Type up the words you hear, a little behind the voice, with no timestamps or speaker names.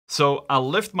So I'll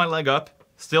lift my leg up,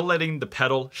 still letting the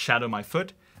pedal shadow my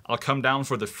foot. I'll come down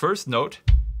for the first note,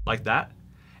 like that.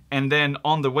 And then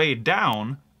on the way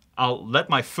down, I'll let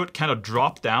my foot kind of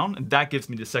drop down, and that gives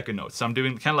me the second note. So I'm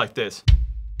doing kind of like this.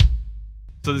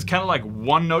 So there's kind of like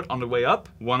one note on the way up,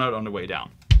 one note on the way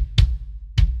down.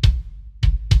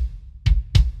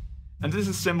 And this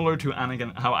is similar to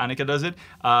how Annika does it.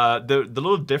 The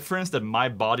little difference that my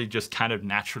body just kind of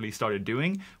naturally started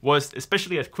doing was,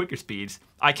 especially at quicker speeds,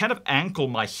 I kind of ankle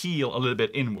my heel a little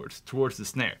bit inwards towards the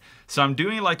snare. So I'm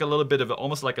doing like a little bit of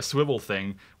almost like a swivel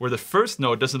thing, where the first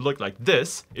note doesn't look like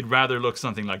this, it rather looks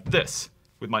something like this,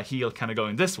 with my heel kind of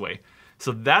going this way.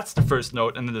 So that's the first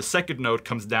note, and then the second note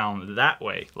comes down that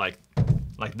way, like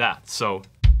that. So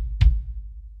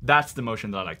that's the motion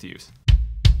that I like to use.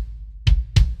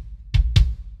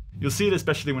 You'll see it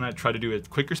especially when I try to do it at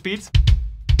quicker speeds.